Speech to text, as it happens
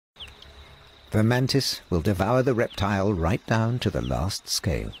The mantis will devour the reptile right down to the last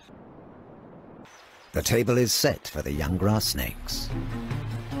scale. The table is set for the young grass snakes.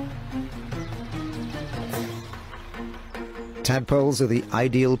 Tadpoles are the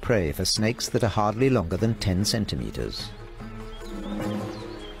ideal prey for snakes that are hardly longer than 10 centimeters.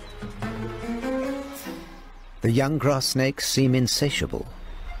 The young grass snakes seem insatiable.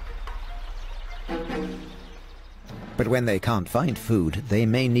 But when they can't find food, they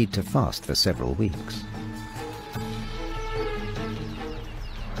may need to fast for several weeks.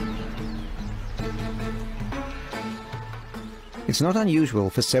 It's not unusual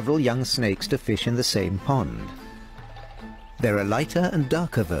for several young snakes to fish in the same pond. There are lighter and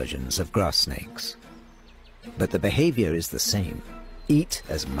darker versions of grass snakes, but the behavior is the same. Eat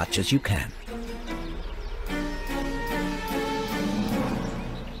as much as you can.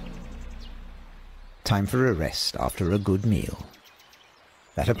 Time for a rest after a good meal.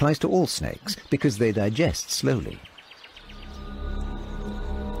 That applies to all snakes because they digest slowly.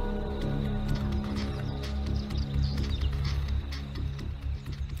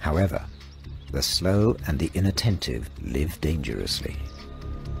 However, the slow and the inattentive live dangerously.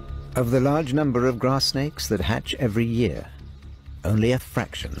 Of the large number of grass snakes that hatch every year, only a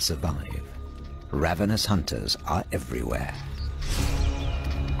fraction survive. Ravenous hunters are everywhere.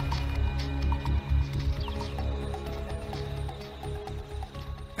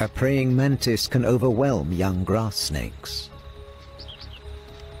 A praying mantis can overwhelm young grass snakes.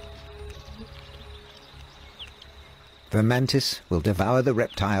 The mantis will devour the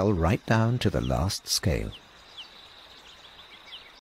reptile right down to the last scale.